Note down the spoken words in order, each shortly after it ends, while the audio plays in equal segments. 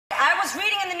was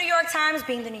reading in the New York Times,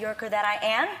 being the New Yorker that I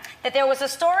am, that there was a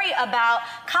story about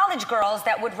college girls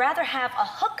that would rather have a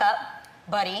hookup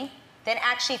buddy than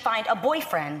actually find a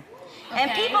boyfriend. Okay.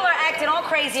 And people are acting all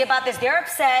crazy about this. They're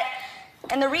upset.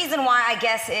 And the reason why, I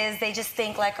guess, is they just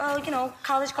think like, oh, you know,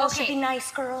 college girls should be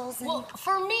nice girls. And... Well,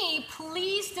 for me,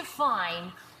 please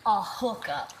define a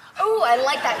hookup. Ooh, I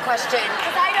like that question.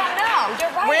 Because I don't know.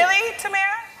 You're right. Really,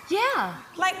 Tamara? Yeah.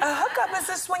 Like, a hookup is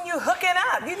just when you hook it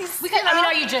up. You just, I mean,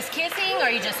 are you just kissing? Or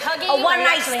are you just hugging? A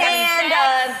one-night stand.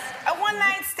 A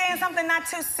one-night stand, something not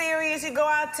too serious. You go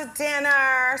out to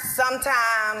dinner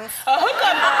sometimes. A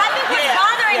hookup. I think what's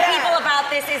bothering people about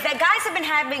this is that guys have been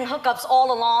having hookups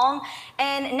all along.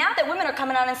 And now that women are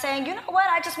coming out and saying, you know what,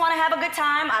 I just want to have a good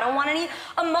time. I don't want any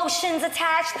emotions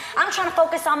attached. I'm trying to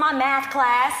focus on my math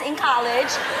class in college.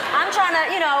 I'm trying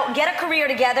to, you know, get a career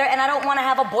together. And I don't want to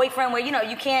have a boyfriend where, you know,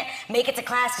 you can't make it to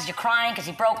class because you're crying because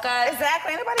you broke up.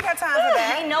 Exactly. Ain't nobody got time for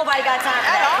that. Ain't nobody got time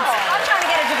for that. I'm trying to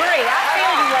get a degree. I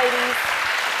feel you, ladies.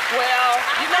 Well,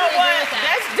 you know what?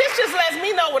 This just lets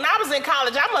me know when I was in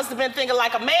college, I must have been thinking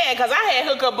like a man because I had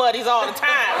hookup buddies all the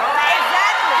time, all right?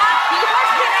 Exactly.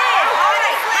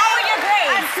 How were your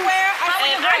grades? I swear.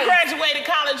 I graduated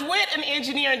college with an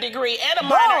engineering degree and a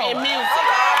minor in music,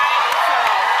 all right?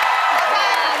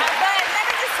 But let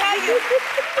me just tell you,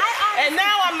 and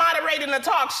now I'm moderating a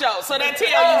talk show, so that tells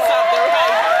you something,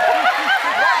 right?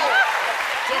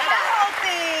 the whole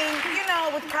thing, you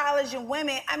know, with college and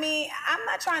women, I mean, I'm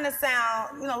not trying to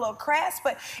sound, you know, a little crass,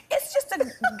 but it's just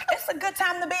it's a good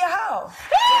time to be a hoe.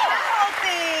 The whole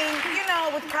thing, you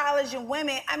know, with college and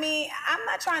women, I mean, I'm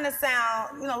not trying to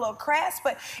sound, you know, a little crass,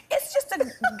 but it's just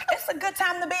it's a good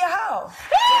time to be a hoe.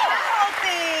 The whole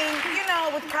thing, you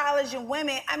know, with college and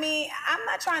women, I mean, I'm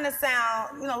not trying to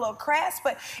sound, you know, a little crass,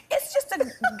 but it's just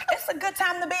it's a good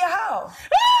time to be a hoe.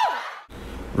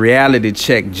 Reality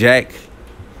check, Jack.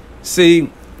 See,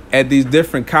 at these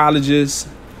different colleges,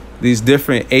 these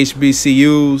different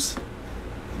HBCUs,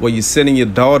 where you're sending your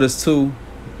daughters to,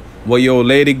 where your old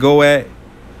lady go at,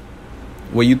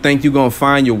 where you think you're going to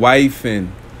find your wife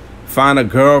and find a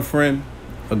girlfriend,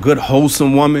 a good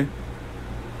wholesome woman,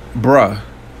 bruh,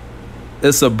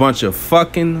 it's a bunch of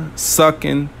fucking,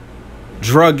 sucking,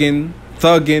 drugging,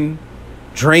 thugging,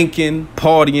 drinking,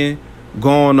 partying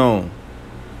going on.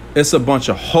 It's a bunch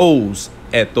of hoes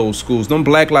at those schools. Them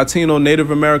Black, Latino,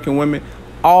 Native American women,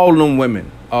 all them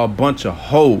women are a bunch of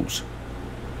hoes.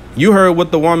 You heard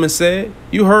what the woman said.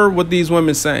 You heard what these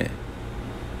women saying.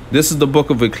 This is the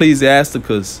book of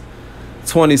Ecclesiasticus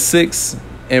 26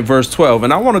 and verse 12.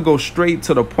 And I want to go straight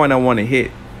to the point I want to hit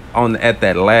on at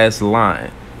that last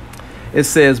line. It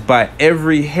says, by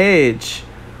every hedge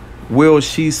will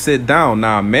she sit down.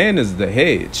 Now, man is the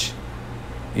hedge,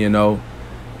 you know.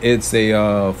 It's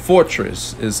a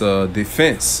fortress. It's a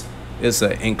defense. It's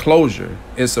an enclosure.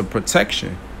 It's a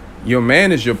protection. Your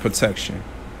man is your protection.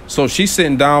 So she's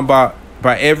sitting down by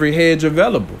every hedge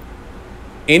available.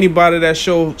 Anybody that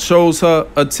shows her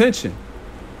attention,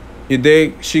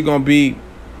 she gonna be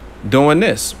doing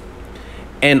this.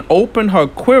 And open her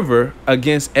quiver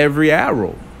against every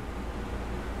arrow.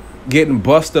 Getting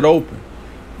busted open.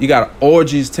 You got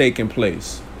orgies taking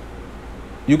place.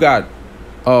 You got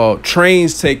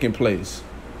trains taking place.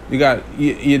 You got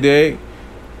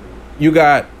you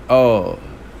got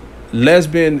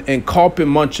lesbian and carpet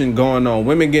munching going on.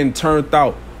 Women getting turned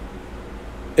out.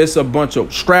 It's a bunch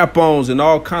of strap-ons and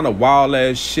all kind of wild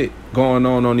ass shit going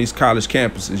on these college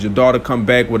campuses. Your daughter come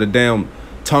back with a damn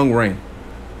tongue ring.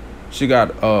 She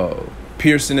got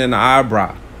piercing in the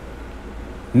eyebrow,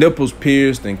 nipples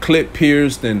pierced and clit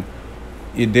pierced, and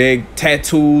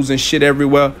tattoos and shit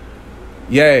everywhere.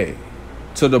 Yeah.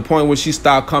 To the point where she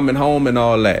stopped coming home and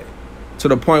all that. To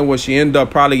the point where she ended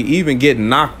up probably even getting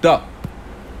knocked up.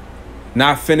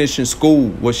 Not finishing school,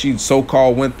 what she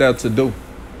so-called went there to do.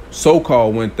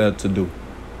 So-called went there to do.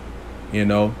 You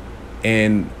know?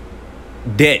 And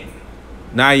debt.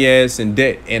 Now your ass in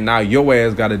debt. And now your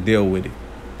ass got to deal with it.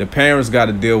 The parents got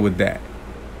to deal with that.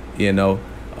 You know?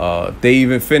 They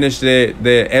even finish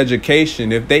their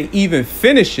education. If they even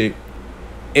finish it,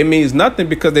 it means nothing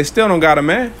because they still don't got a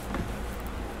man.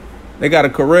 They got a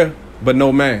career, but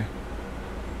no man.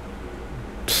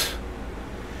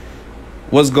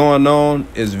 What's going on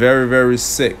is very, very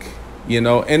sick, you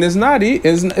know, and it's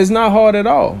not hard at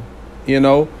all. You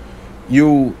know,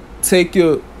 you take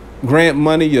your grant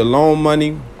money, your loan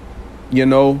money, you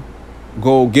know,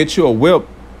 go get you a whip,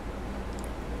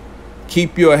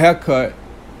 keep you a haircut,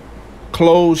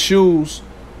 clothes, shoes,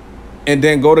 and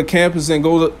then go to campus and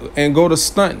go to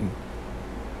stunting.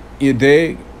 You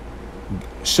dig?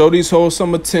 Show these hoes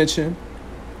some attention,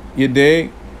 you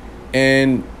dig?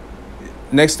 And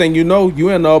next thing you know, you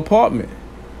in the apartment.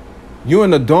 You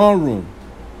in the dorm room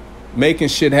making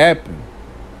shit happen.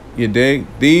 You dig?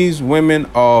 These women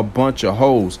are a bunch of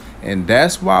hoes. And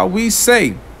that's why we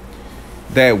say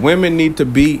that women need to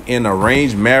be in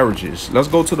arranged marriages. Let's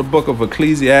go to the book of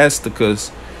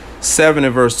Ecclesiasticus 7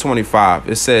 and verse 25.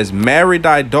 It says, marry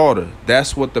thy daughter.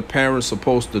 That's what the parents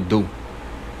supposed to do.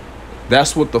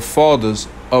 That's what the fathers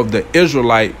of the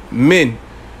Israelite men,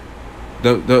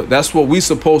 that's what we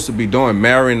supposed to be doing,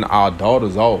 marrying our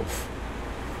daughters off.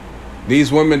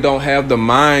 These women don't have the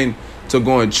mind to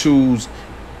go and choose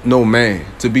no man,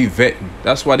 to be vetting.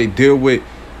 That's why they deal with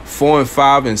 4 and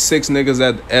 5 and 6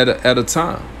 niggas at a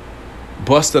time.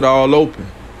 Busted all open,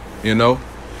 you know.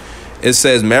 It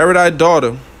says, marry thy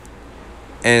daughter,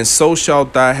 and so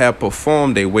shalt thou have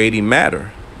performed a weighty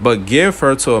matter, but give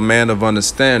her to a man of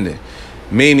understanding.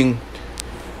 Meaning,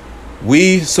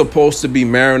 we supposed to be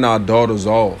marrying our daughters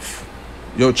off.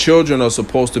 Your children are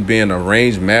supposed to be in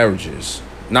arranged marriages,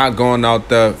 not going out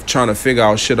there trying to figure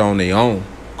out shit on their own.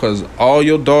 Because all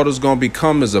your daughters gonna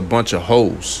become is a bunch of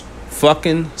hoes.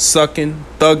 Fucking, sucking,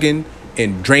 thugging,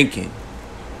 and drinking,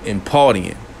 and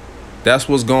partying. That's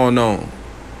what's going on,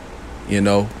 you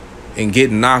know, and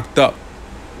getting knocked up.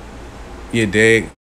 You dig?